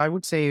I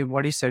would say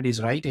what he said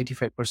is right.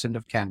 85%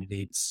 of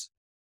candidates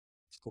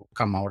who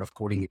come out of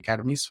coding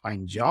academies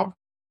find job.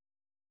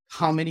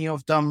 How many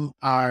of them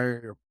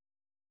are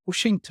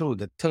pushing through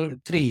the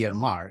 3-year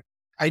mark?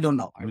 I don't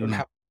know. I don't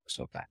have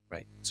so that,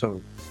 right?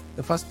 So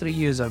the first 3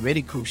 years are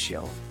very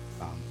crucial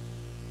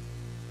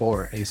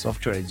for a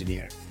software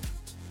engineer.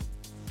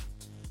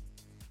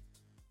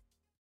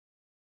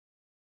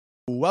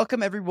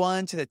 Welcome,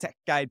 everyone, to the Tech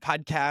Guide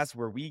podcast,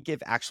 where we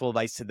give actual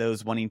advice to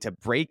those wanting to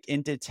break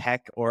into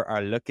tech or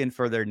are looking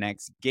for their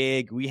next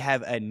gig. We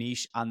have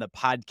Aneesh on the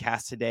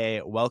podcast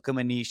today. Welcome,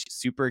 Aneesh.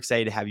 Super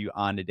excited to have you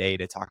on today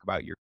to talk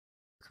about your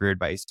career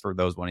advice for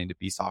those wanting to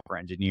be software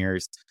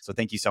engineers. So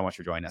thank you so much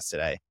for joining us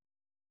today.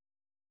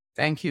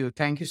 Thank you.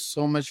 Thank you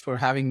so much for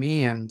having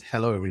me, and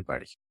hello,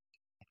 everybody.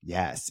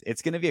 Yes,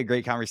 it's going to be a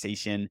great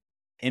conversation.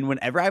 And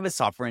whenever I have a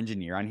software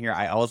engineer on here,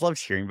 I always love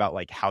hearing about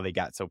like how they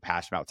got so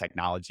passionate about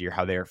technology or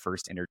how they were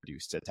first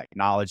introduced to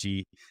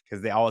technology,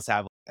 because they always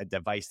have a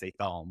device they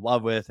fell in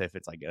love with. If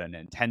it's like a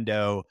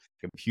Nintendo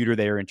computer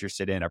they were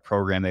interested in, a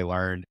program they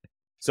learned.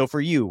 So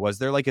for you, was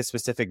there like a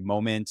specific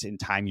moment in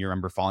time you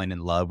remember falling in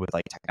love with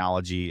like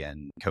technology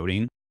and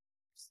coding?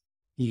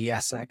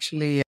 Yes,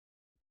 actually,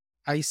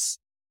 I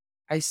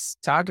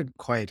started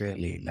quite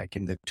early, like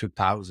in the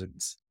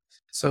 2000s.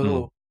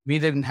 So we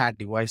didn't have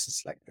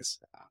devices like this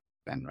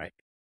then, right?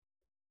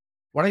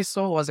 What I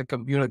saw was a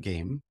computer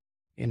game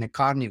in a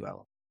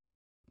carnival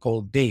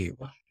called Dave,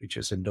 which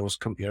is a DOS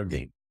computer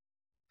game.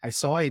 I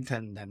saw it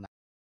and then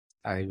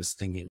I was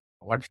thinking,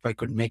 what if I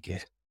could make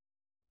it?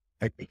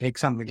 I could make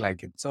something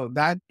like it. So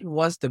that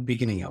was the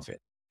beginning of it.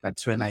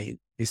 That's when I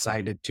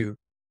decided to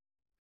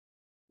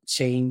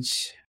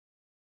change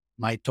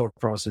my thought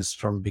process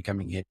from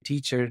becoming a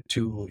teacher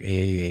to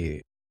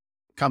a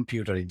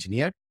computer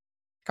engineer.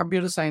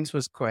 Computer science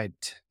was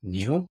quite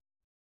new,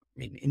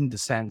 in the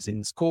sense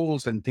in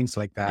schools and things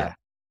like that. Yeah.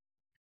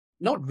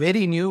 Not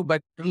very new,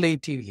 but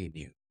relatively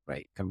new,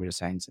 right? Computer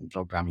science and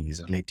programming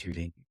is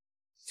relatively new.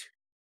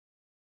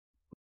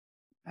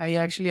 I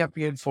actually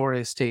appeared for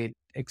a state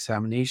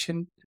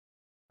examination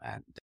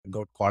and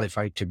got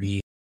qualified to be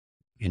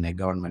in a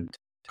government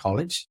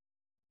college.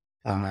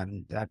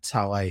 And that's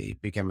how I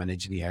became an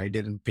engineer. I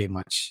didn't pay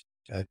much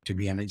to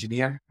be an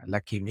engineer.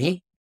 Lucky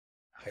me.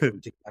 I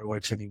don't think that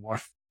works anymore.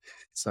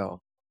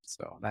 So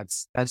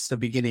that's the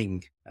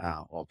beginning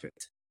of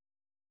it.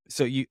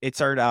 So it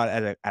started out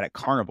at a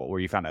carnival where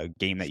you found a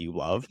game that you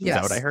love. Is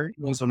that what I heard?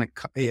 It was on at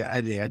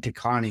a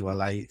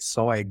carnival. I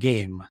saw a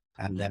game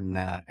and then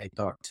I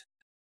thought,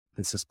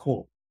 this is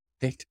cool.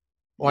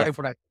 What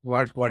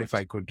if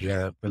I could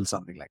build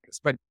something like this?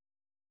 But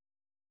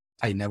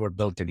I never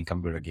built any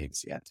computer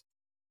games yet.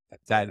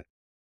 That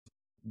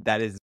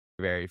is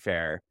very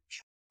fair.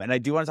 And I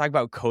do want to talk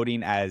about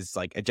coding as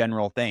like a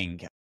general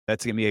thing.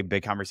 That's going to be a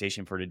big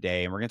conversation for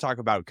today. And we're going to talk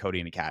about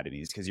coding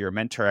academies because you're a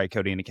mentor at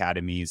coding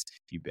academies.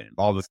 You've been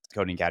involved with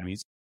coding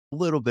academies, a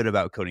little bit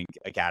about coding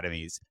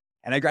academies.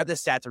 And I grabbed this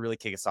stat to really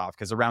kick us off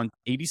because around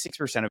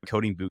 86% of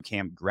coding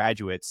bootcamp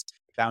graduates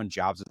found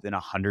jobs within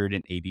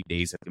 180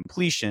 days of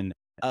completing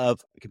a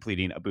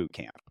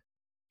bootcamp.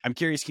 I'm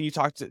curious, can you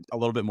talk a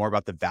little bit more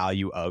about the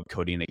value of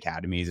coding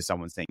academies? If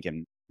someone's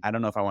thinking, I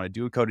don't know if I want to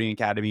do a coding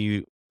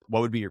academy, what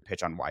would be your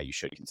pitch on why you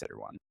should consider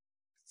one?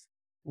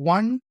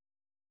 One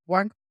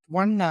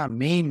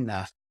main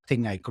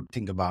thing I could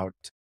think about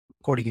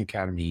coding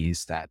academy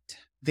is that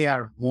they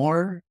are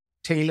more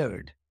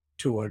tailored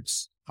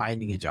towards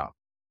finding a job.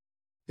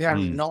 They are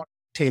not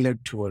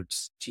tailored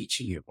towards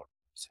teaching you about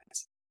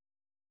science.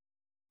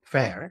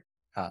 Fair,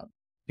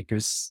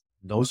 because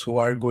those who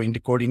are going to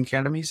coding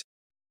academies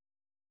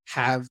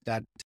have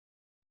the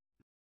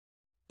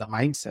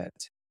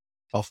mindset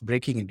of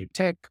breaking into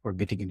tech or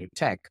getting into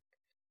tech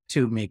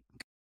to make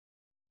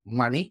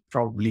money,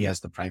 probably as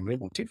the primary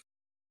motive.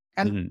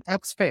 And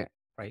that's fair,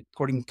 right?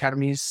 Coding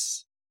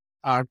academies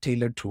are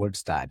tailored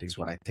towards that, is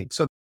what I think.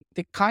 So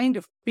they kind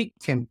of pick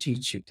and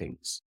teach you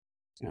things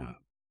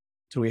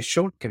through a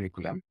short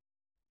curriculum,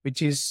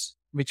 which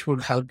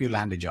would help you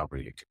land a job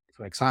really quick.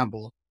 For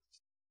example,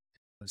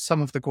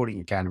 some of the coding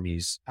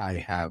academies I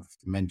have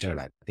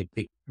mentored at, they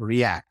pick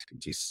React,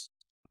 which is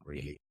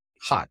really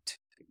hot.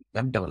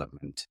 Web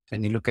development.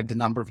 When you look at the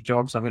number of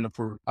jobs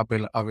available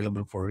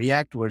for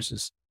React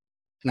versus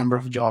number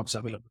of jobs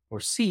available for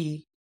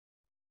C,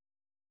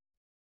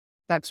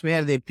 that's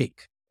where they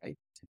pick. Right?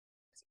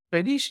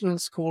 Traditional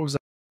schools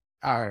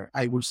are,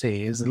 I would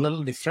say, is a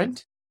little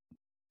different.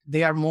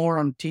 They are more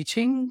on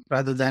teaching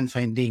rather than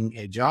finding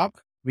a job,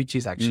 which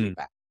is actually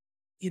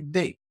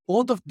bad.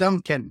 Both of them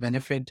can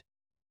benefit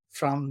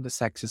from the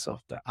success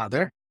of the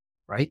other,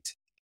 right?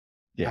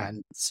 Yeah.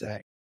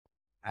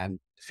 And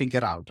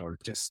figure out or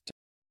just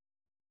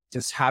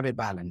have a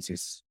balance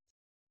is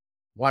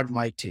what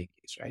my take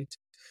is, right?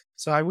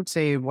 So I would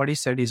say what he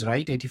said is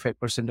right.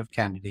 85% of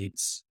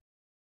candidates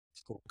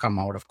who come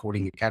out of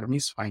coding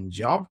academies find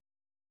job.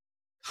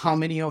 How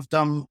many of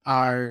them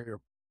are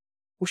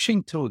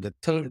pushing through the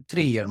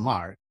 3-year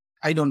mark?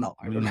 I don't know.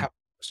 I don't have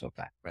so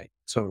that, right?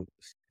 So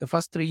the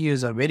first 3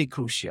 years are very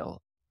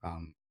crucial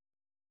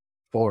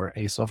for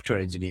a software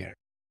engineer.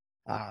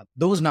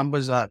 Those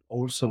numbers are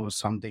also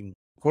something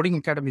coding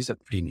academies are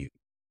pretty new.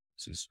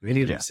 So it's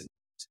very recent.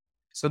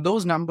 So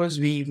those numbers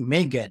we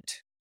may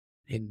get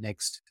in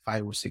next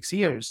 5 or 6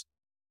 years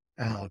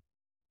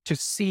to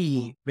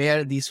see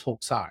where these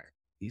folks are,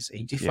 these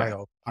 85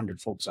 or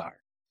 100 folks are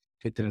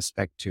with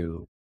respect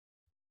to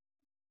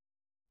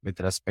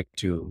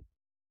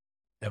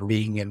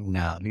being in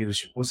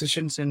leadership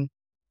positions in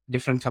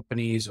different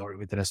companies, or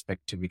with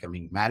respect to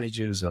becoming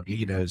managers or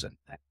leaders and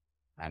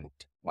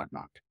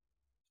whatnot.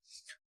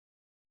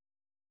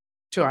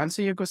 To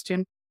answer your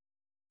question,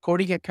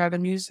 coding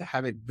academies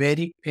have a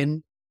very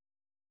thin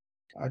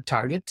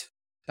target.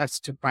 That's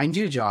to find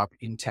you a job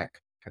in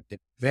tech. They're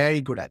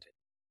very good at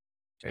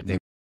it. They're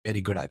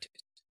very good at it,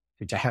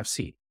 which I have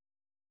seen.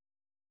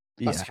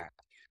 Yeah.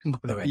 By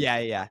the way.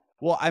 Yeah.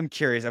 Well, I'm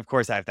curious. Of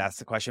course, I have to ask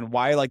the question: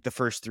 why, like, the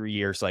first 3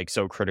 years, like,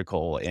 so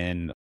critical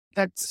in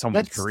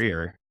someone's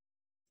career?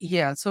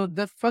 Yeah. So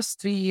the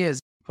first 3 years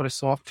for a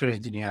software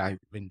engineer, I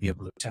wouldn't be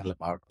able to tell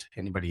about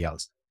anybody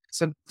else.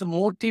 So the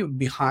motive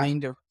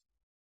behind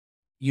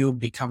you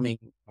becoming,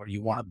 or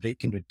you want to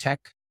break into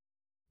tech,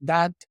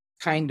 that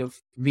kind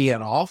of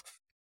veer off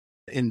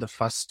in the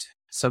first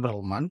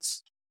several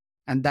months.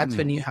 And that's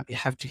when you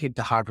have to hit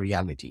the hard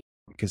reality,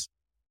 because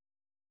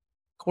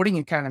Coding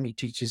Academy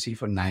teaches you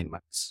for 9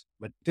 months,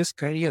 but this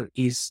career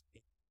is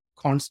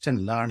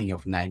constant learning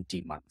of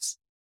 90 months.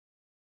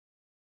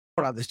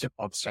 For other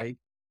jobs, right?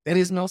 There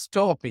is no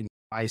stopping.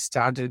 I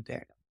started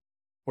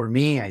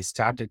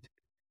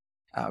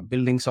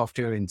building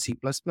software in C++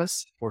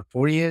 for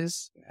 4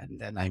 years. And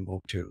then I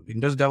moved to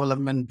Windows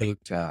development,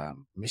 built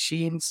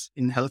machines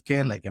in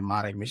healthcare, like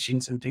MRI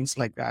machines and things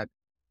like that.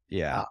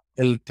 Yeah.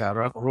 Built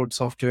wrote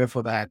software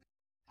for that.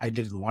 I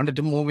didn't wanted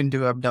to move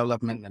into web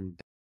development, and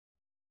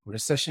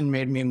recession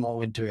made me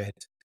move into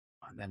it.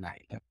 And then I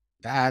left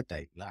that.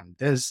 I learned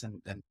this,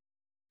 and then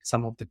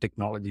some of the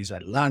technologies I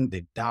learned,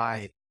 they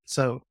died.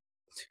 So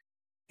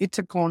it's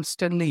a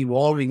constantly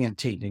evolving and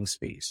changing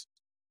space.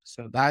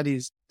 So that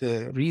is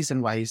the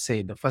reason why I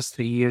say the first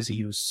 3 years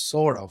you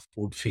sort of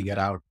would figure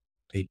out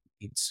it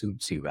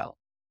suits you well.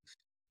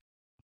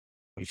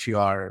 If you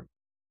are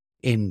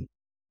in,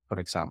 for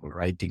example,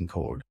 writing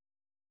code,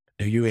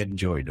 do you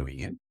enjoy doing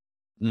it?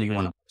 Do you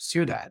want to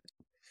pursue that?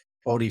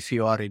 Or if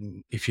you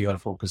are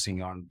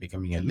focusing on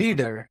becoming a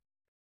leader,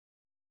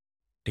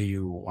 do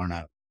you want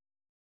to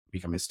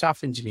become a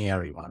staff engineer?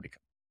 Or you want to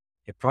become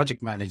a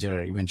project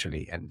manager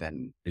eventually? And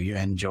then do you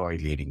enjoy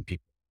leading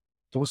people?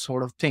 Those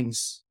sort of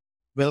things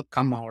will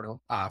come out of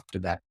after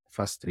that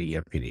first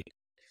 3-year period.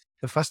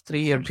 The first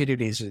 3-year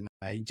period is,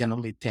 I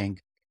generally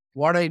think,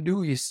 what I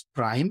do is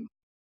prime.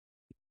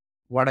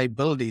 What I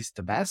build is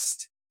the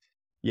best.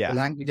 Yeah. The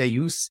language I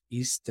use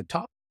is the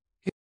top.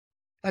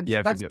 That's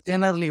Yeah.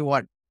 generally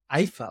what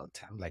I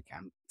felt.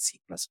 I'm C++.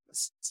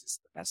 This is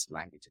the best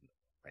language in the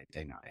world, right?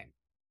 I know, and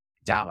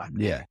Java.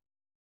 Yeah.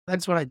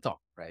 That's what I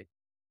thought, right?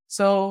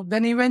 So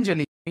then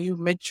eventually you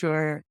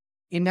mature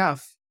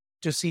enough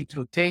to see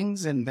through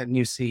things, and then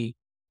you see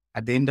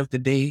at the end of the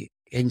day,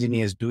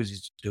 engineers do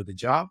the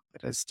job,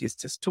 but it's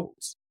just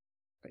tools,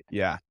 right?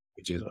 Yeah.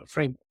 Which is our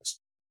frameworks.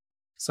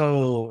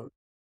 So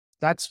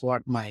that's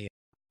what my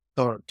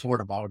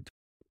thought about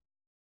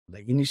the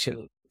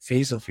initial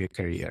phase of your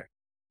career.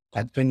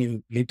 That's when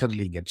you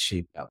literally get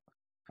shaped up.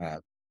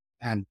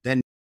 And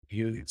then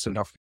you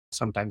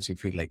sometimes you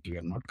feel like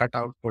you're not cut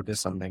out for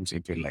this. Sometimes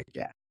you feel like,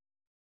 yeah,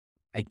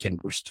 I can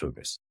push through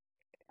this.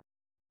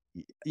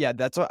 Yeah,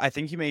 that's what I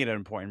think you made an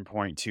important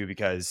point too,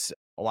 because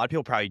a lot of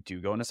people probably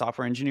do go into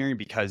software engineering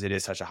because it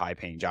is such a high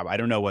paying job. I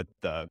don't know what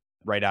the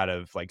right out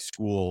of like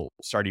school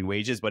starting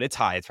wages, but it's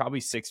high. It's probably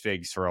 6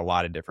 figures for a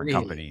lot of different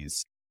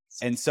companies.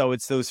 And so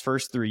it's those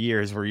first 3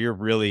 years where you're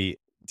really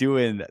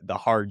doing the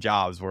hard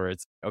jobs where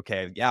it's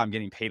okay. Yeah, I'm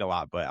getting paid a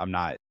lot, but I'm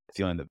not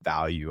feeling the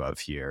value of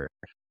here.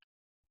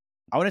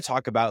 I want to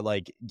talk about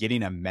like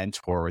getting a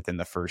mentor within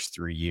the first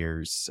 3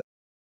 years.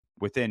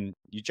 Within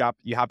you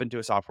hop into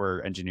a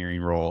software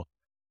engineering role.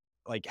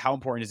 Like, how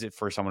important is it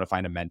for someone to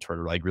find a mentor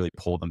to like really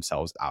pull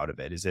themselves out of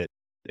it? Is it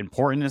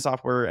important in a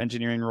software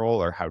engineering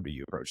role, or how do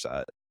you approach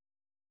that?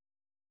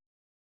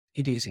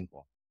 It is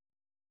important.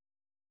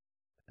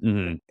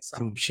 Mm-hmm.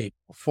 Some shape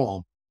or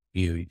form,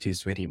 it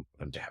is very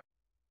important to have.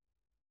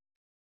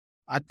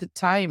 At the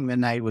time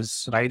when I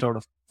was right out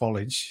of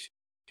college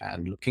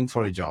and looking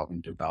for a job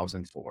in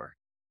 2004,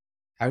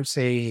 I would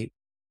say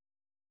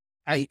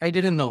I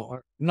didn't know,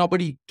 or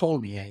nobody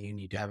told me, you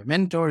need to have a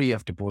mentor, you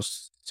have to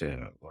post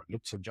or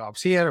look for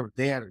jobs here or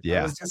there.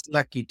 I was just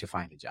lucky to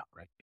find a job,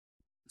 right?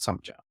 Some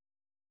job.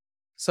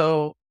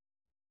 So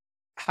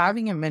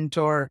having a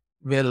mentor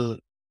will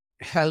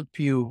help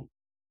you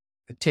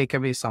take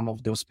away some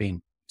of those pain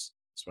points.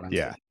 That's what I'm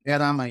saying.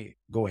 Where am I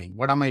going?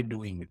 What am I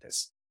doing with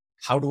this?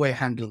 How do I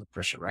handle the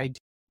pressure, right?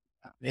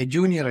 A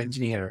junior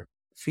engineer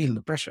feel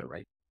the pressure,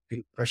 right?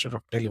 Feel pressure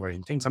of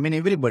delivering things. I mean,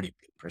 everybody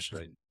feel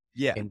pressure in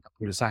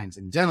computer science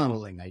in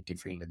general, in IT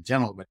field in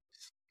general, but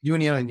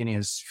junior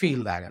engineers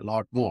feel that a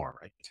lot more,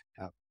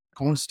 right?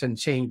 Constant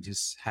change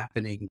is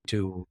happening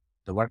to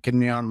the work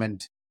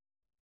environment.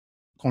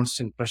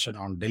 constant pressure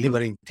on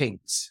delivering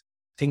things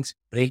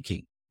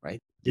breaking, right?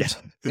 Yeah. Which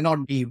may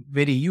not be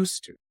very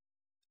used to.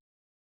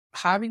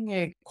 Having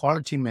a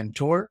quality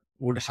mentor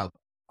would help,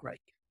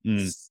 right?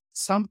 Mm,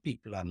 Some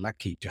people are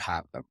lucky to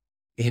have them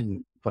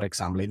in, for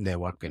example, in their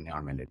work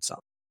environment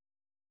itself.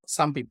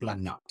 Some people are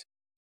not.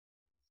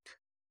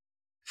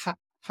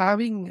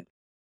 Having,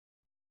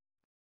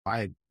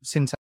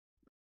 since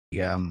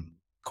I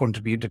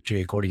contributed to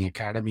a coding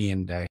academy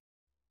and I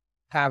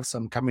have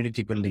some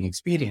community building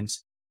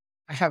experience,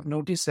 I have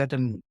noticed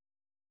certain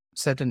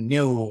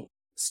new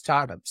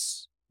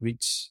startups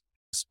which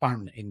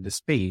spun in the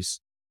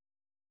space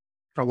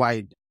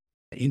provide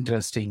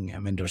interesting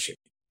mentorship.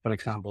 For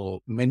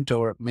example,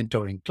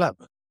 mentoring club,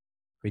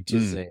 which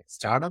is mm, a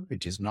startup,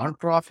 which is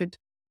non-profit.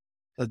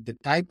 The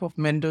type of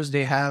mentors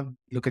they have,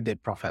 look at their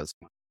profiles.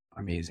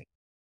 Amazing.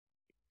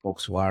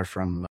 Folks who are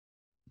from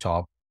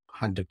top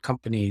 100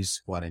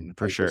 companies who are in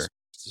for IT, sure.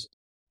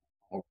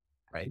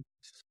 right?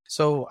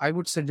 So I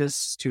would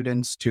suggest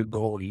students to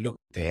go look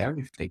there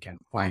if they can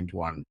find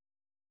one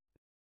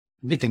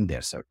within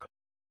their circle.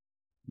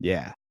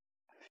 Yeah.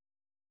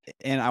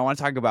 And I want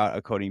to talk about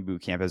a coding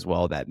boot camp as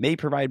well that may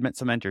provide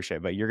some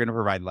mentorship, but you're going to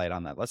provide light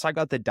on that. Let's talk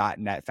about the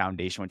 .NET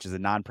Foundation, which is a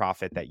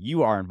nonprofit that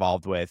you are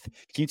involved with.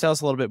 Can you tell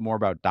us a little bit more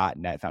about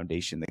 .NET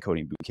Foundation, the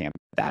coding boot camp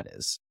that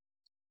is?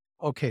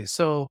 Okay,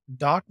 so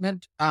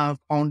 .NET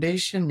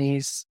Foundation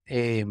is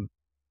a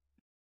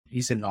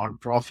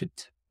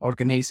nonprofit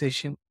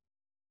organization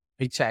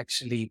which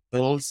actually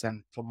builds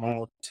and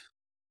promote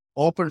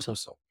open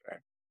source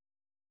software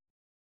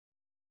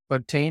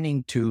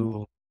pertaining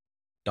to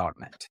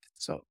 .NET.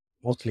 So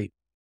mostly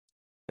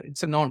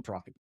it's a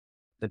nonprofit.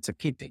 That's a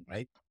key thing,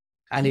 right?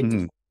 And it is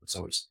Mhm. open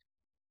source,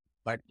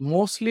 but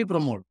mostly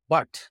promoting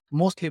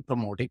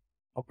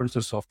open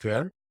source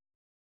software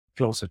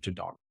closer to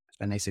 .NET.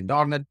 When I say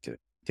 .NET,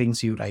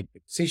 things you write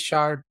with C#,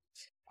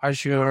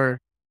 Azure,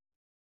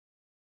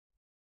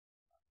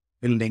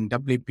 building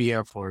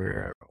WPF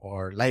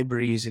or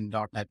libraries in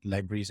 .NET,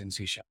 libraries in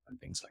C# and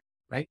things like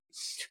that, right?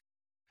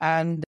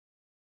 And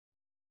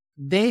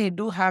they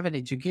do have an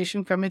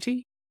education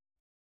committee,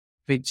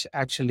 which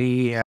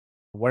actually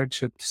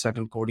works with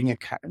certain coding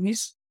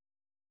academies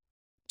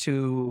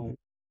to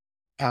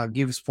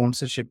give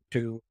sponsorship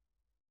to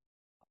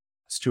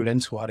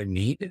students who are in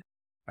need,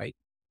 right?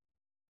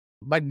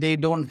 But they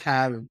don't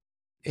have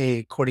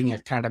a coding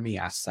academy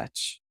as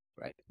such,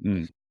 right?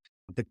 Mm,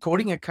 The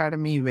coding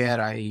academy where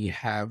I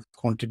have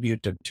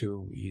contributed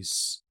to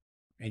is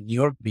a New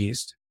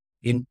York-based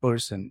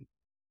in-person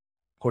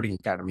coding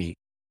academy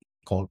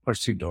called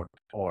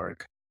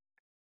pursue.org,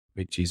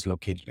 which is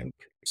located in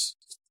Paris.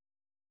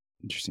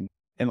 interesting.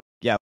 And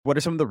yeah, what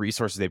are some of the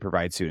resources they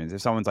provide students?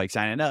 If someone's like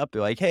signing up,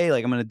 they're like, hey,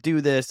 like I'm going to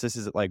do this. This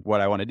is like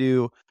what I want to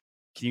do.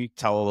 Can you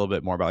tell a little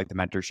bit more about like the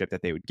mentorship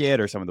that they would get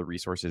or some of the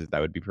resources that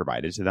would be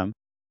provided to them?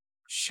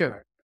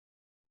 Sure.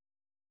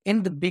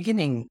 In the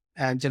beginning,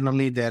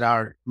 generally there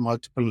are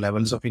multiple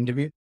levels of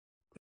interview.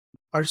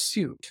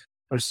 Pursuit,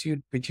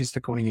 which is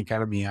the coding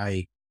academy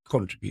I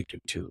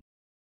contributed to.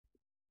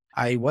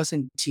 I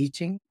wasn't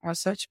teaching as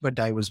such, but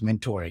I was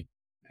mentoring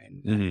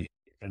in Mhm.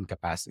 different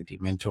capacity,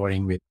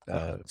 mentoring with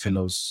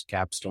fellows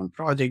capstone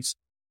projects,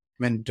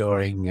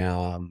 mentoring,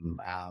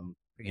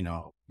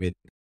 with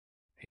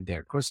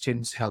their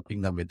questions,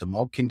 helping them with the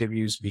mock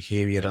interviews,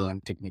 behavioral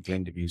and technical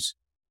interviews,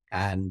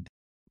 and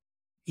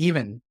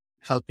even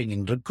helping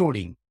in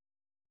recruiting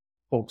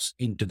folks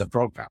into the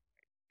program.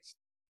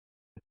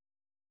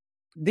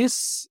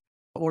 This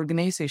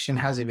organization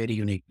has a very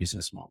unique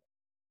business model.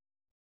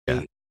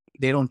 Yeah.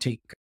 They don't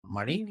take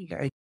money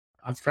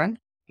upfront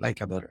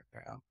like other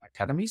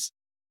academies.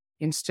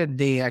 Instead,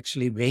 they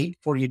actually wait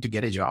for you to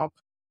get a job.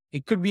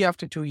 It could be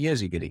after 2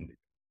 years you're getting it.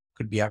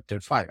 Could be after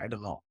 5. I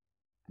don't know.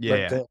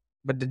 Yeah.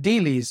 But the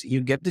deal is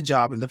you get the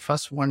job in the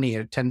first 1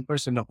 year,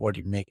 10% of what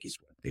you make is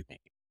what they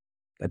make.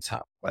 That's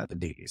how the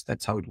deal is.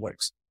 That's how it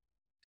works.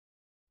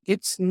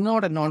 It's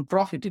not a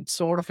nonprofit. It's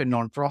sort of a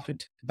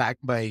nonprofit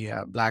backed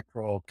by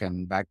BlackRock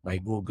and backed by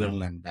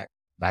Google and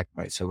backed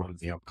by several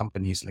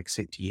companies like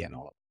Citi and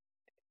all.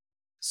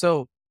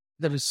 So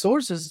the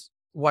resources,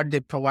 what they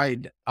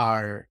provide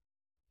are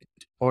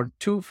for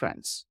two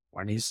fronts.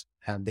 One is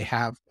they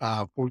have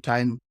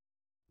full-time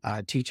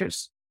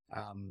teachers.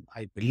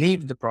 I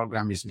believe the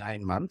program is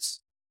 9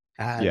 months.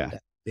 And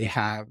they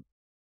have,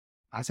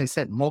 as I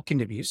said, mock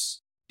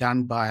interviews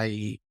done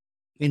by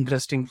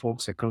interesting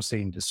folks across the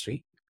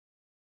industry.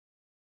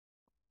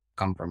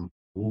 Come from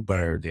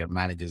Uber, they are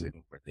managers in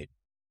Uber.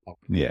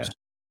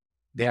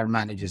 They are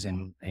managers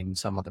in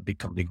some of the big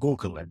company,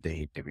 Google, and they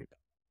interview them.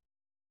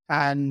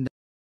 And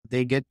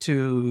they get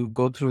to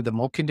go through the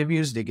mock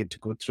interviews. They get to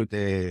go through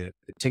the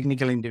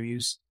technical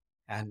interviews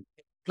and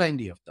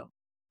plenty of them,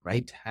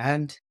 right?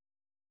 And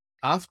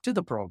after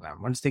the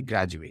program, once they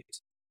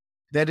graduate,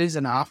 there is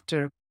an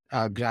after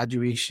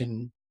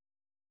graduation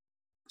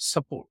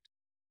support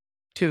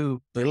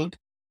to build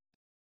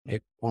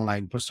a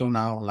online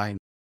persona, online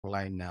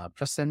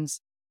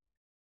presence,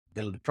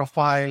 build a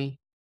profile,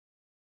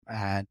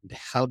 and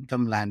help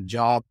them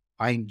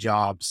find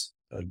jobs,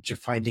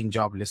 finding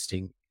job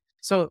listing.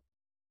 So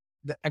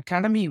the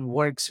academy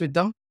works with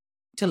them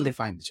till they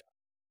find the job.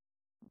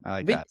 I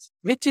like which, that.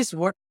 which is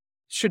what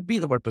should be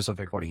the purpose of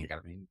a coding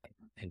academy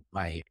in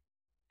my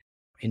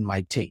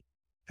take.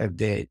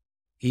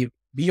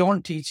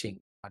 Beyond teaching,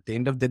 at the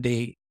end of the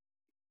day,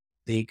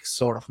 they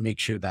sort of make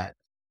sure that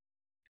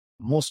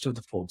most of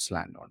the folks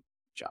land on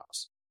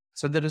jobs.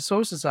 So the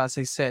resources, as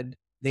I said,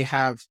 they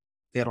have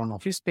their own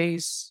office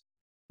space.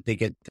 They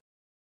get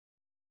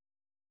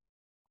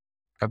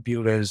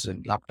computers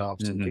and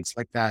laptops and things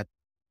like that.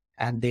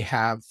 And they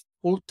have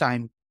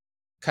full-time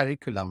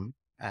curriculum.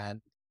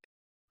 And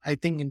I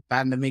think in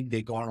pandemic,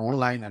 they gone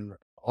online and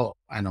all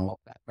of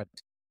that. But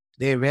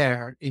they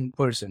were in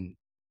person,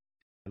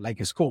 like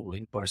a school,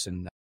 in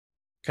person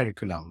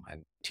curriculum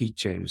and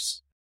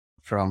teachers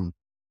from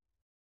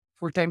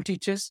full-time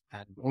teachers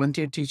and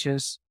volunteer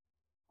teachers,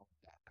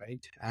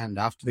 right? And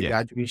after the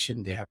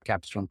graduation, they have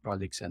capstone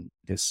projects and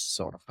this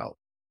sort of help.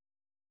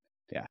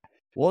 Yeah.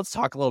 Well, let's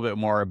talk a little bit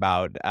more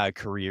about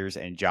careers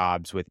and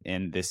jobs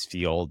within this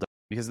field,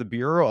 because the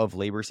Bureau of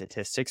Labor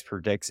Statistics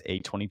predicts a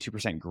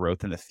 22%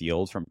 growth in the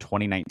field from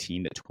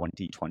 2019 to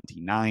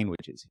 2029,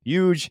 which is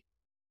huge.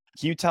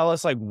 Can you tell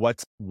us, like,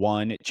 what's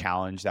one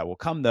challenge that will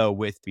come, though,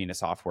 with being a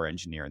software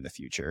engineer in the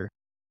future?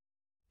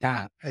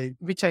 Yeah,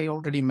 which I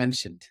already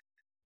mentioned.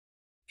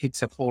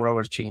 It's a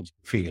 4-hour change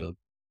field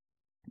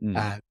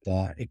and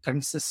a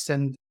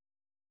consistent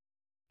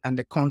and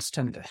a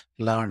constant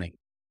learning.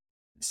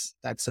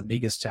 That's the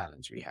biggest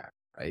challenge we have,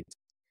 right?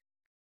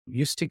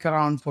 You stick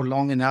around for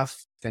long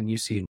enough, then you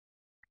see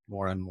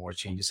more and more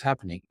changes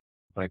happening.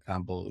 For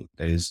example,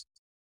 there is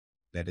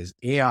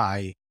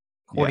AI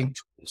coding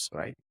tools,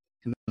 right?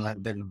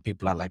 And then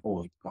people are like,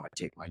 oh, it's going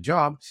to take my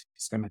job.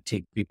 It's going to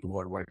take people who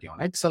are working on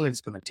Excel.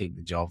 It's going to take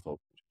the job of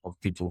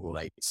people who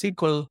write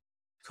SQL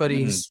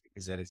queries.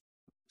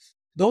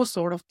 Those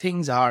sort of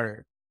things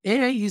are,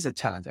 AI is a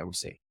challenge, I would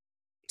say.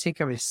 Take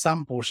away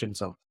some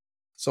portions of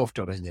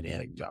software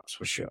engineering jobs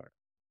for sure.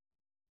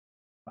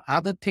 The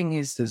other thing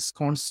is this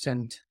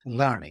constant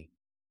learning,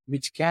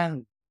 which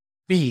can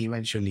be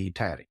eventually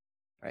tiring,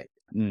 right?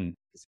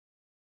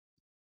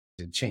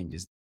 It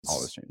changes.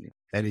 Always changing.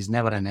 There is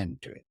never an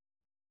end to it.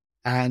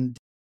 And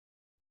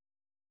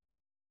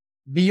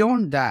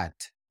beyond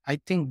that, I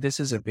think this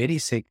is a very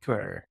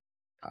secure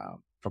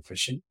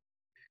profession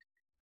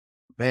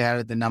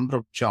where the number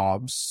of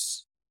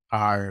jobs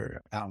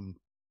are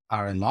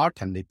a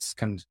lot and it's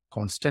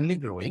constantly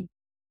growing.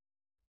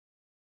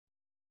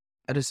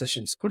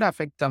 Recessions could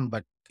affect them,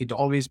 but it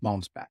always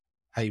bounces back.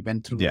 I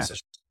went through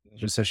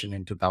recession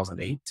in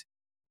 2008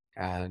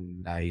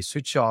 and I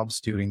switched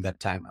jobs during that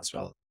time as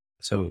well.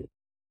 So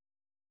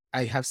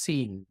I have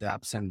seen the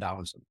ups and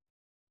downs of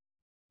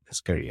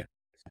this career.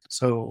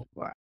 So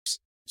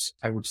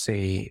I would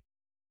say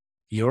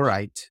you're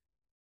right.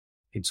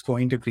 It's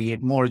going to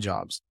create more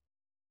jobs.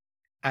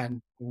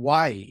 And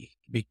why?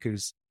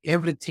 Because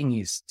everything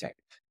is tech.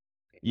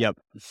 Yep.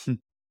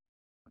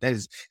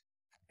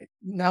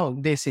 Now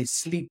they say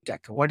sleep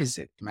tech. What is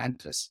it?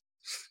 Mattress.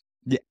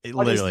 Yeah,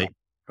 literally.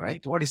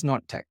 Right? What is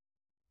not tech?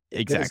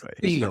 Exactly.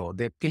 Pillow.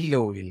 The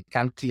pillow will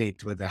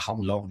calculate whether how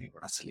long you're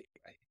going to sleep,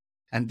 right?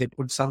 And they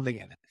put something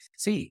in it.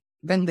 See,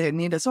 then they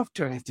need a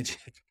software engineer.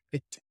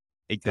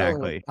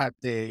 Exactly. So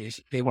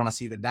they want to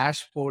see the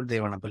dashboard.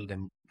 They want to build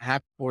an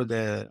app for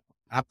the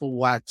Apple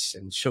Watch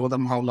and show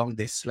them how long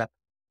they slept,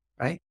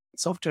 right?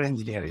 Software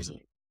engineering.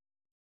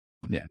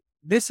 Yeah.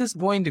 This is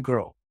going to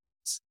grow.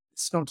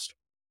 It's not.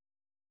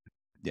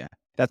 Yeah.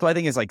 That's what I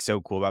think is like so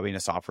cool about being a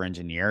software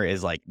engineer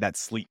is like that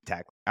sleep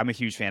tech. I'm a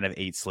huge fan of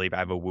 8 Sleep. I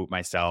have a Whoop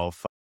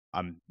myself.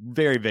 I'm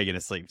very big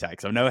into sleep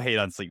tech. So no hate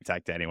on sleep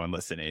tech to anyone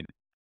listening.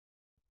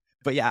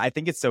 But yeah, I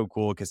think it's so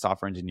cool because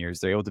software engineers,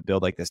 they're able to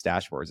build like this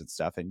dashboards and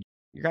stuff. And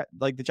you got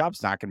like the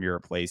job's not going to be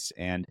replaced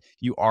and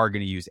you are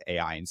going to use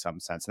AI in some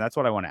sense. And that's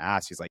what I want to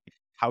ask is like,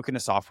 how can a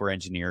software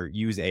engineer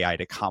use AI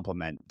to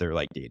complement their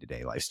like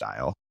day-to-day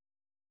lifestyle?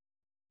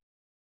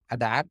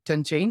 Adapt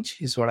and change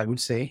is what I would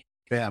say,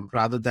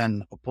 rather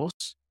than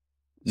oppose.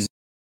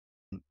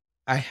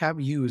 I have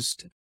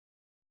used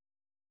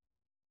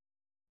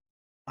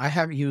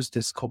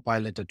this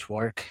Copilot at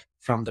work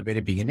from the very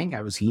beginning.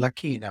 I was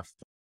lucky enough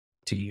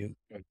to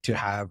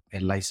have a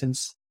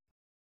license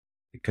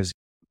because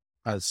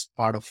as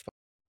part of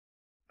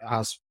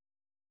us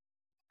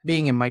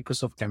being a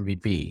Microsoft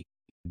MVP,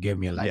 gave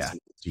me a license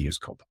to use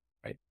Copilot,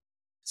 right?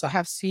 So I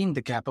have seen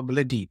the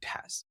capability it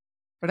has.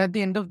 But at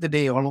the end of the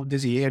day, all of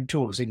these AI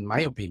tools, in my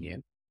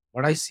opinion,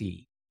 what I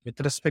see with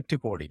respect to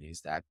coding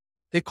is that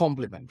they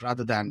complement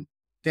rather than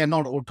they're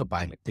not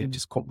autopilot. They're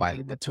just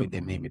Copilot. That's why they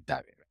name it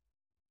that way. Right?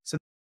 So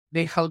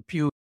they help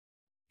you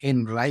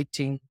in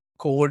writing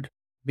code,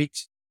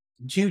 which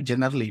you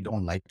generally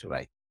don't like to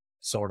write,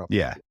 sort of.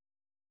 Yeah.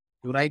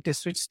 You write a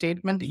switch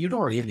statement, you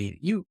don't really,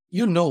 you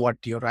know what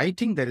you're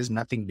writing. There is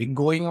nothing big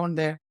going on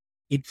there.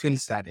 It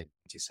fills that in,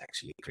 which is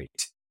actually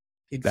great.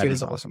 It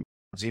feels awesome.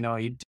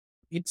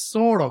 It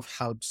sort of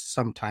helps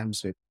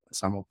sometimes with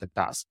some of the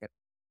tasks.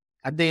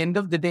 At the end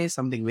of the day,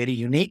 something very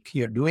unique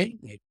you're doing,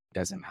 it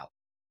doesn't help.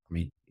 I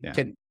mean, You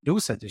can do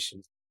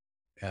suggestions.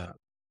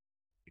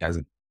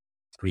 Doesn't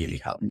really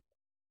help.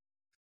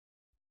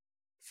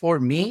 For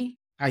me,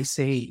 I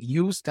say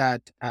use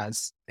that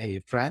as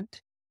a friend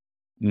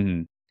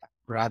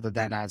rather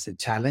than as a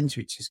challenge,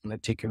 which is going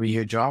to take away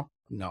your job.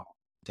 No,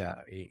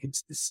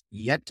 it's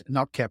yet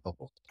not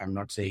capable. I'm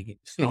not saying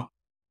it's not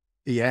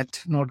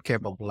yet not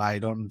capable. I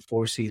don't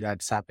foresee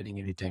that's happening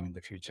anytime in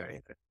the future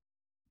either.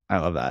 I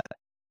love that.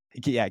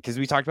 Yeah, because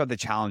we talked about the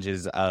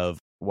challenges of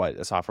what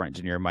a software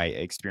engineer might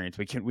experience.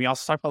 We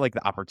also talk about like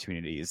the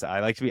opportunities. I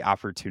like to be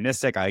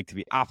opportunistic. I like to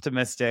be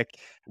optimistic.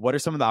 What are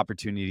some of the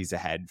opportunities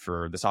ahead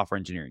for the software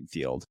engineering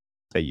field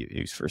that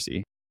you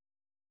foresee?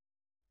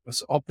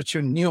 So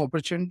new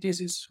opportunities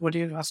is what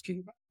you're asking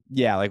about?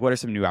 Yeah, like what are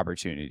some new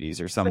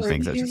opportunities or some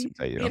things that just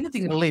excite you?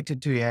 Anything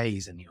related to AI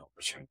is a new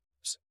opportunity.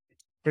 It's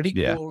pretty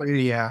Yeah. cool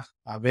area.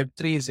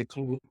 Web3 is a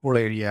cool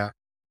area.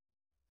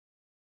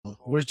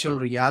 Virtual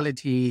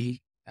reality,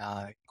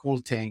 cool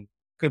thing.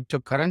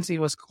 Cryptocurrency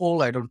was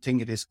cool. I don't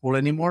think it is cool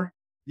anymore.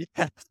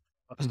 Yeah.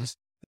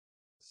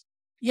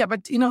 Yeah,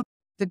 but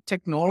the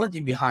technology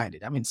behind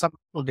it. I mean, some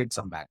people did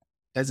some bad.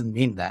 Doesn't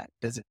mean that.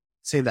 Doesn't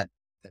say that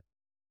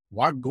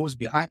what goes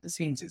behind the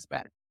scenes is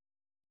bad.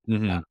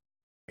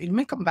 It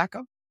may come back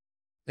up.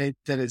 There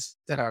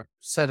are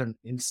certain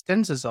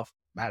instances of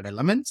bad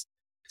elements.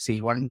 See,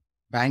 one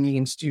banking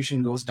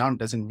institution goes down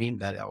doesn't mean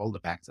that all the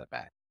banks are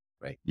bad,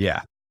 right?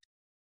 Yeah.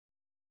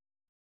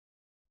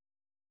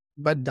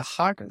 But the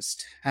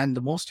hardest and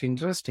the most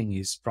interesting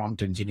is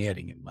prompt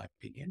engineering, in my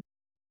opinion,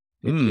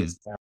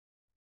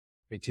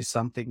 which is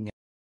something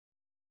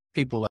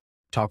people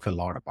talk a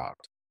lot about,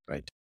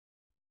 right?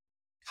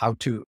 How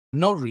to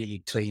not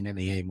really train an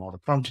AI model.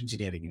 Prompt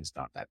engineering is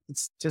not that.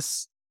 It's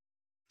just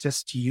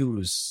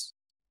use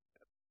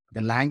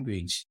the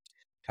language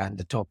and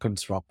the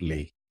tokens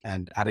properly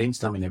and arrange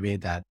them in a way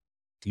that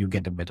you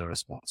get a better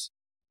response.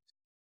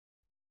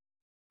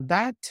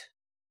 That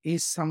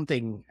is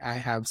something I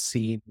have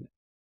seen.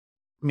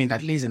 I mean,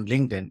 at least in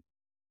LinkedIn,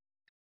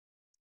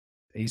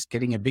 is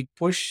getting a big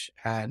push,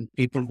 and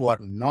people who are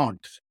not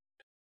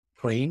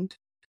trained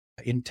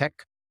in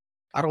tech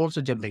are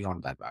also jumping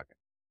on that wagon.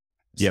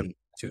 Yep.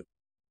 Too.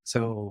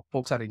 So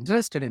folks are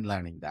interested in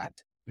learning that,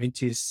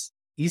 which is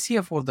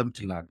easier for them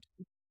to learn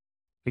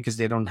because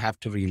they don't have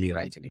to really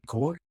write any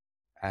code.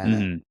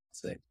 And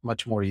it's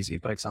much more easy.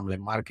 For example, a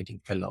marketing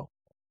fellow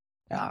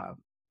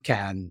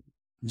can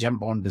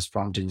jump on this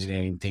prompt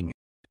engineering thing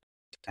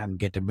and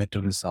get a better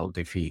result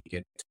if we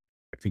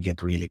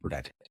get really good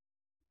at it.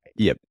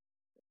 Yep.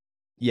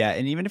 Yeah,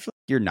 and even if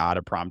you're not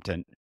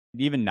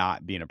even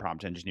not being a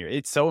prompt engineer,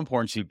 it's so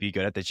important to be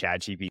good at the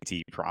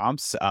ChatGPT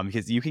prompts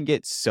because you can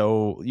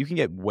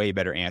get way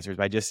better answers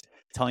by just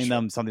telling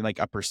them something like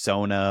a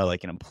persona,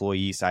 like an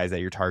employee size that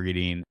you're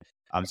targeting.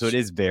 So it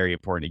is very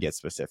important to get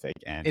specific,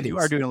 and you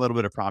are doing a little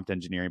bit of prompt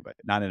engineering, but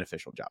not an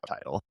official job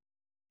title.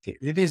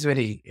 It is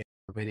very,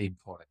 very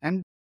important,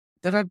 and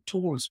there are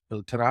tools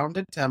built around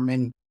it. I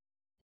mean,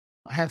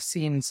 I have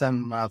seen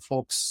some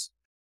folks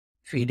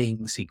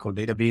feeding SQL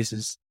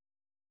databases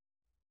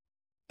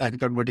and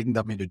converting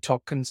them into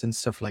tokens and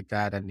stuff like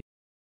that. And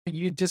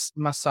you just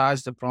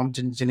massage the prompt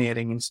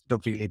engineering instead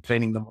of really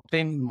training them.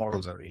 Training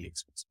models are really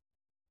expensive.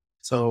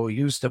 So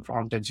use the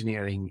prompt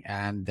engineering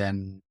and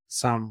then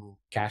some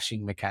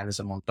caching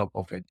mechanism on top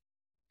of it,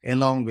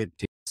 along with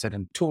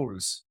certain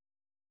tools.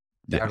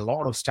 There are a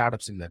lot of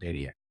startups in that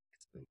area.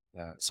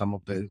 Some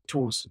of the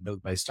tools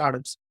built by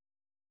startups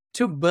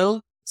to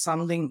build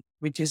something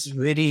which is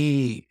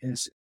very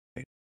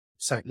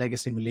like a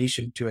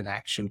simulation to an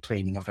actual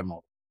training of a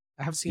model.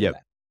 I have seen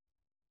that.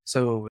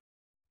 So,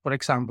 for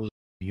example,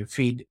 you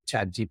feed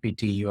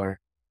ChatGPT your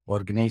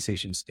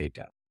organization's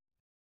data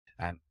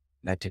and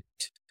let it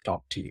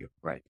talk to you,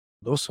 right?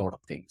 Those sort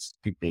of things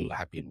people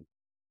have been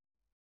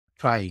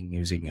trying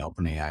using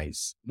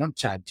OpenAI's, not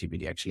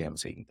ChatGPT, actually, I'm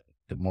saying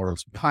the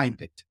models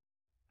behind it,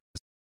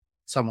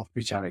 some of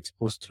which are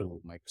exposed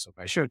through Microsoft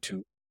Azure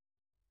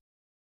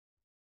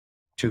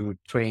to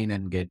train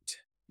and get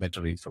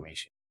better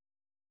information.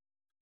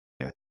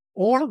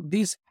 All of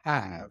these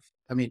have,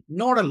 I mean,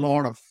 not a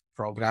lot of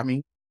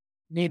programming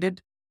needed,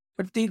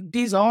 but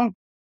these are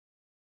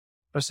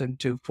present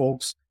to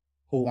folks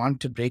who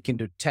want to break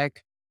into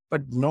tech,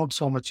 but not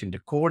so much into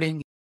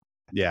coding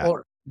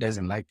or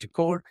doesn't like to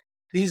code.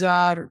 These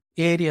are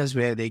areas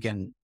where they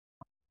can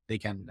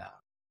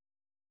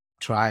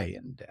try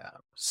and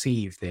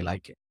see if they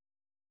like it.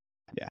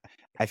 Yeah.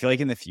 I feel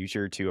like in the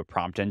future too, a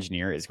prompt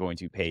engineer is going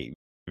to pay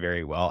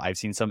very well. I've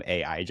seen some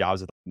AI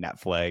jobs with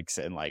Netflix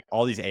and like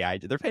all these AI,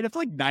 they're paid up to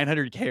like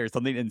 $900K or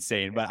something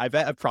insane. But I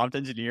bet a prompt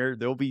engineer,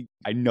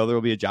 I know there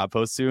will be a job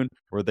post soon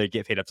where they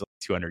get paid up to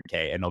like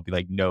 $200K and they'll be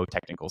like no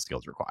technical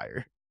skills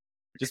required.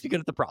 Just be good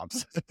at the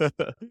prompts.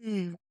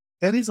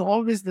 There is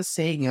always the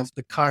saying of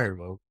the curve.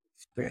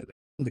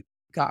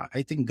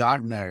 I think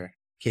Gardner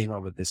came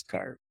up with this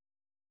curve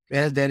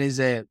where there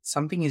is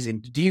something is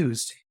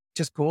introduced,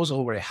 just goes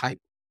over a height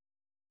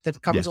that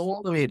comes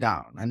all the way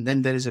down. And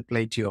then there is a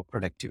plateau of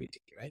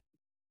productivity, right?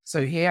 So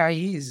AI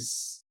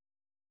is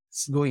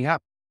going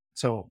up.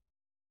 So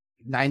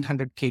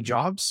 900K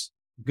jobs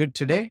good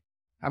today.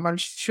 I'm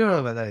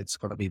unsure whether it's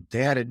going to be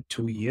there in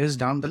 2 years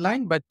down the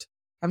line, but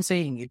I'm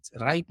saying it's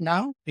right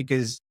now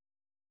because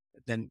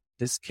then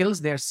the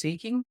skills they're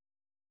seeking,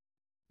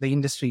 the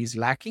industry is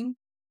lacking.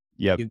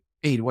 Yep. You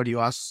paid what you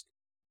ask,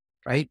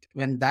 right?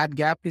 When that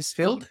gap is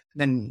filled,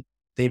 then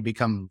they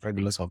become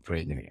regular software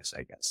engineers,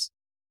 I guess.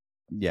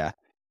 Yeah.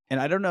 And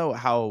I don't know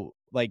how,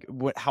 like,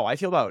 how I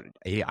feel about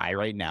AI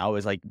right now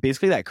is like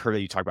basically that curve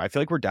that you talked about. I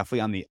feel like we're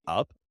definitely on the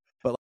up,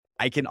 but like,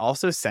 I can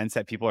also sense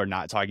that people are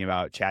not talking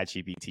about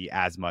ChatGPT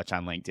as much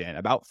on LinkedIn.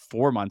 About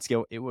 4 months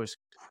ago, it was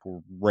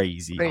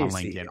crazy on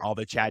LinkedIn, all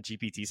the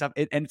ChatGPT stuff.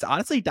 And it's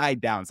honestly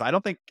died down. So I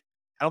don't think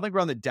we're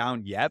on the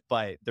down yet,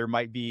 but there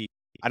might be.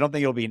 I don't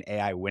think it'll be an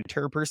AI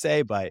winter per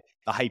se, but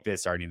the hype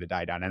is starting to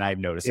die down, and I've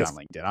noticed it on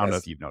LinkedIn. I don't know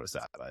if you've noticed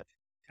that, but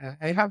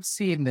I have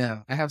seen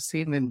in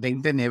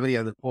LinkedIn every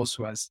other post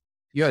was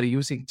you are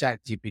using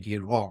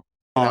ChatGPT wrong.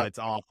 oh, it's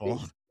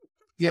awful.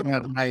 You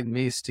have 9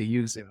 ways to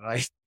use it,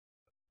 right?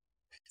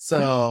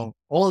 So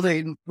all the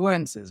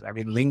influences, I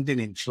mean, LinkedIn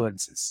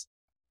influences.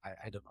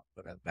 I don't know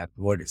whether that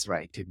word is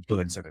right,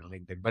 influencer in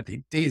LinkedIn, but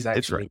it is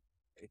actually.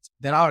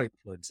 There are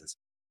influences.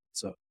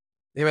 So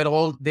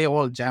they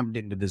all jammed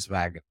into this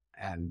wagon,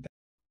 and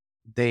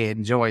they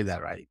enjoy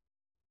that, right?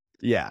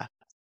 Yeah.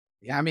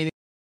 Yeah, I mean, it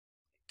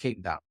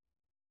came down.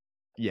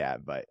 Yeah,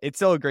 but it's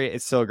still a great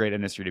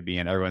industry to be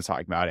in. Everyone's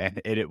talking about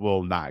it, and it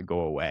will not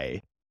go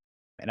away.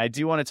 And I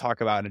do want to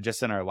talk about it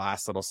just in our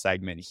last little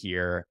segment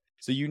here.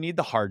 So you need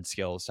the hard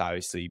skills to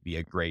obviously be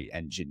a great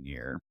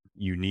engineer.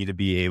 You need to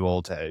be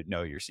able to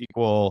know your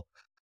SQL,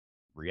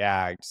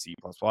 React, C++,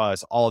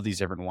 all of these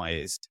different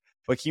ways.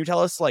 But can you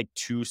tell us like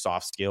 2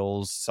 soft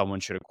skills someone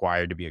should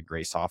acquire to be a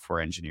great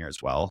software engineer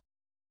as well?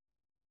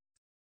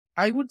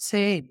 I would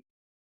say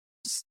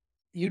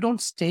you don't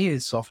stay a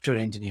software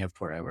engineer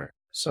forever.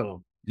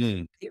 So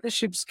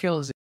leadership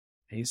skills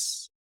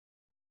is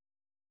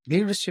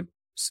leadership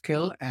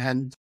skill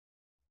and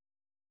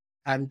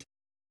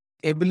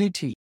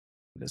ability,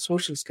 the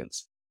social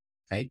skills,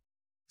 right?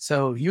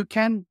 So you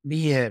can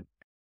be a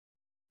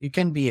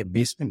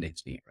basement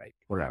engineer, right?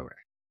 Forever.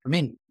 I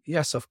mean,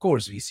 yes, of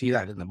course, we see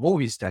that in the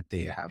movies that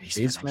they have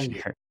basement.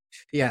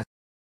 Yeah.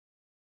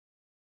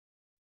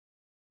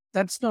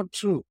 That's not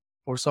true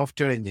for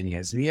software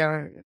engineers.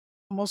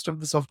 Most of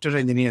the software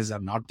engineers are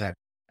not that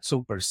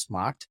super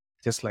smart,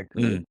 just like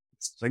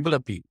regular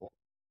people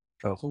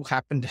who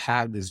happen to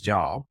have this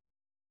job,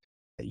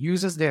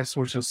 uses their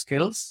social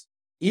skills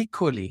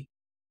equally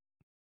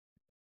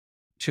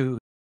to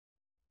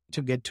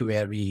get to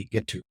where we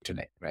get to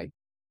today, right?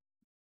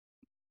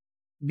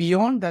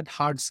 Beyond that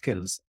hard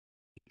skills,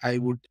 I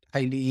would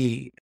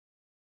highly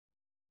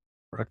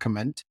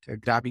recommend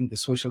grabbing the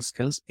social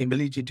skills,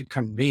 ability to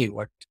convey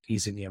what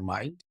is in your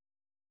mind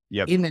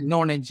in a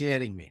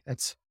non-engineering way.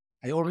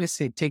 I always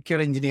say, take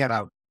your engineer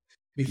out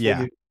before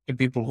you get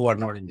people who are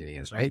not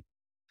engineers, right?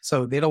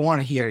 So they don't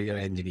want to hear your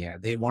engineer.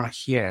 They want to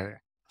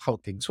hear how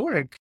things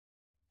work.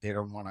 They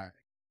don't want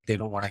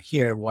to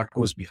hear what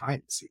goes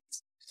behind the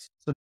scenes.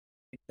 So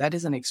that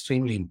is an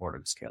extremely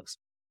important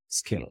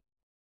skill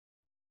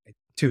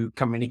to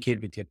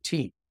communicate with your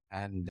team.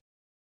 And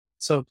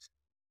so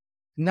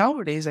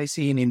nowadays I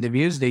see in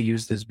interviews, they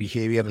use this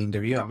behavioral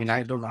interview. I mean,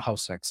 I don't know how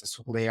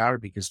successful they are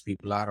because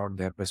people are on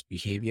their best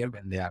behavior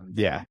when they are.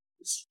 Yeah.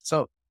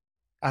 So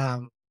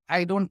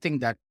I don't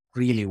think that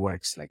really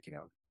works. Like,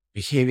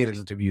 behavioral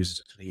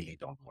interviews really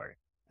don't work.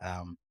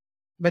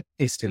 But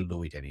they still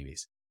do it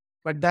anyways.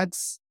 But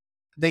that's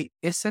the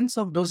essence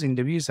of those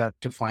interviews, are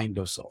to find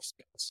those soft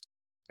skills,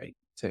 right?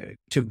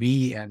 To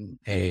be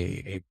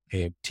a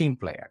team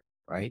player,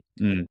 right?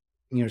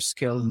 Your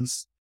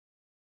skills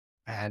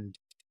and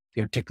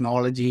your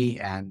technology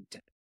and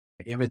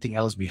everything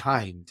else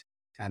behind,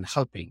 and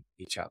helping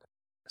each other.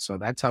 So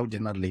that's how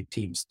generally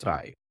teams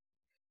thrive.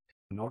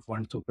 Not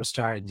one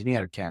superstar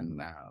engineer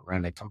can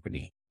run a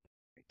company.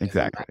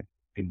 Exactly.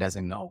 He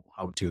doesn't know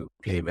how to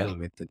play well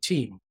with the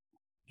team.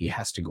 He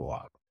has to go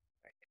out.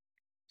 Right?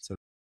 So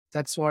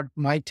that's what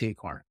my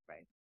take on it,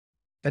 right?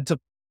 That's a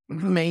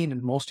main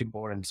and most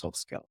important soft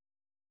skill.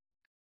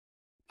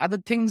 Other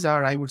things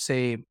are, I would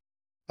say,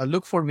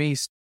 look for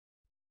ways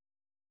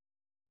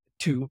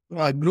to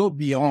grow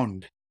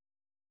beyond.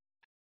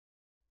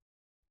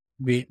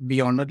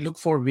 Look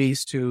for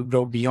ways to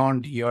grow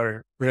beyond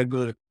your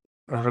regular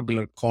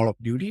call of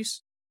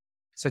duties,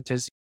 such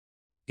as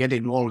get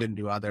involved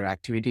into other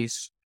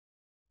activities.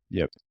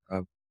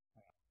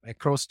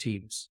 Across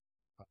teams,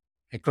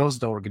 across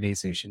the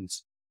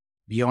organizations,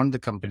 beyond the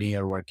company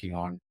you're working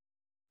on,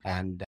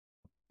 and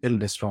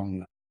build a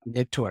strong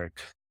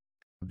network.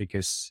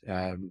 Because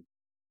I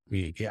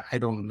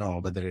don't know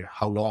whether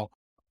how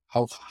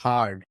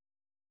hard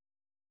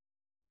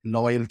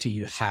loyalty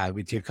you have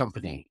with your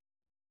company.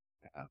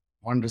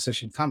 One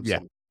recession comes,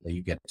 and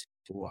you get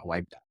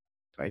wiped out,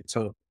 right?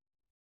 So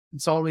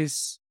it's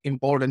always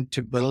important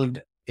to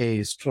build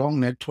a strong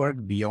network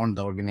beyond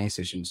the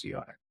organizations you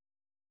are.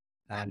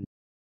 And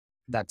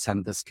that's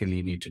another skill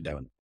you need to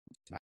develop,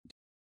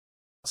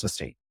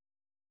 sustain.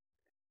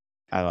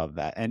 I love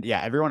that. And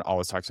yeah, everyone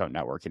always talks about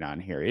networking on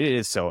here. It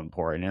is so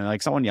important. And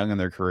like someone young in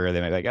their career, they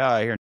might be like, oh,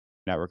 I hear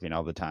networking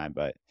all the time,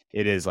 but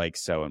it is like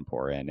so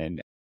important.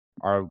 And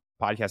our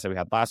podcast that we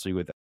had last week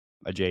with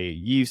Ajay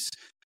Yus,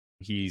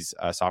 he's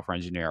a software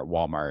engineer at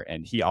Walmart.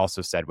 And he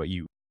also said what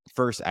you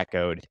first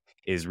echoed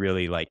is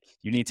really like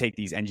you need to take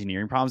these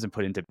engineering problems and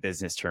put into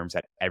business terms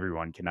that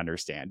everyone can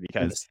understand,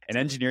 because an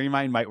engineering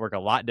mind might work a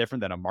lot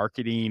different than a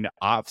marketing,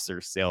 ops, or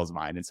sales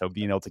mind. And so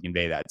being able to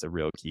convey that is a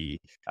real key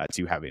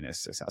to having a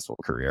successful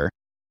career.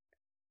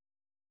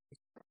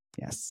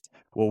 Yes.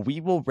 Well,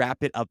 we will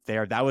wrap it up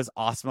there. That was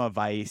awesome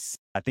advice.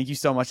 Thank you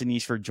so much,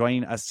 Aneesh, for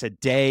joining us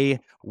today.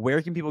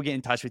 Where can people get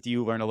in touch with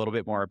you, learn a little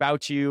bit more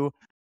about you,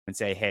 and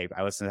say, hey,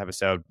 I listened to the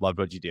episode, loved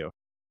what you do?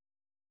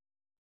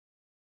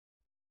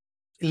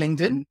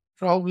 LinkedIn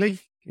probably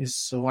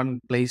is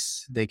one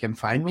place they can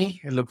find me.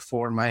 Look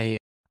for my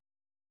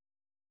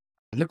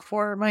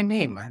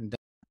name, and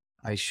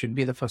I should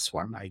be the first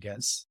one, I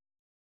guess.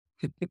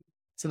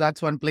 So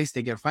that's one place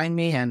they can find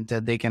me, and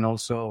they can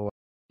also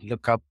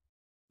look up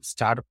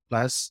Startup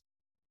Plus,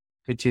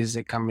 which is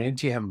a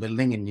community I'm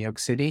building in New York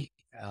City.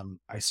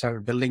 I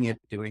started building it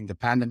during the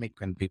pandemic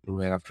when people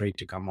were afraid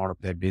to come out of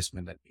their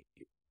basement and meet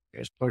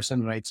in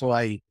person, right? So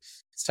I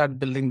started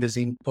building these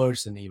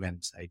in-person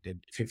events. I did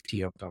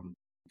 50 of them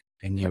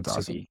in New York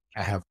City.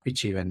 I have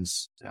pitch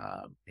events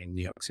in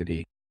New York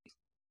City.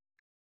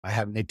 I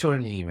have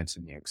networking events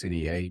in New York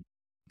City. I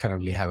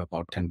currently have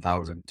about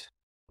 10,000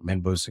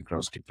 members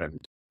across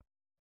different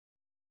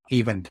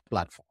event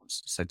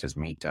platforms such as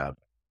Meetup,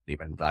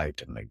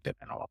 Eventbrite, and LinkedIn,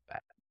 and all of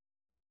that.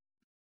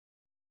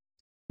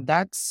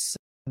 That's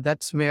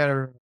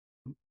where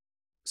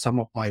some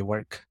of my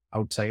work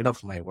outside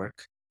of my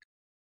work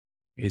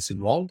is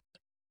involved.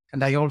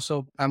 And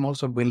I'm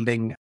also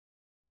building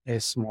a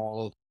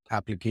small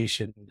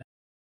application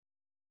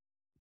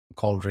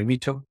called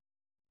Remito,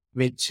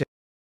 which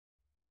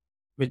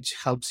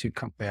helps you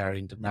compare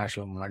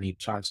international money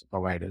transfer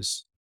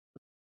providers.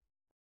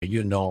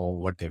 You know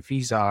what their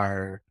fees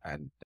are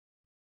and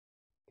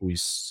who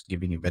is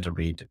giving you better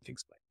rate and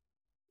things like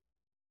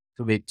that.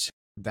 So which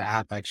the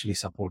app actually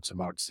supports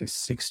about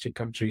 60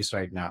 countries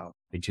right now,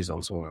 which is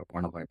also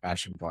one of my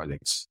passion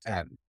projects.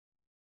 And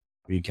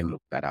you can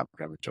look that up,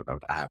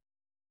 Remito.app,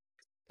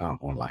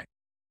 online.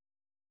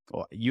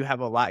 Well, you have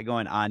a lot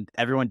going on.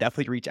 Everyone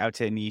definitely reach out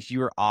to Aneesh.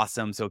 You are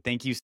awesome. So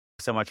thank you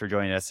so much for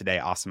joining us today.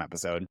 Awesome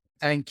episode.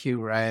 Thank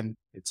you, Ryan.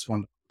 It's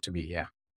wonderful to be here.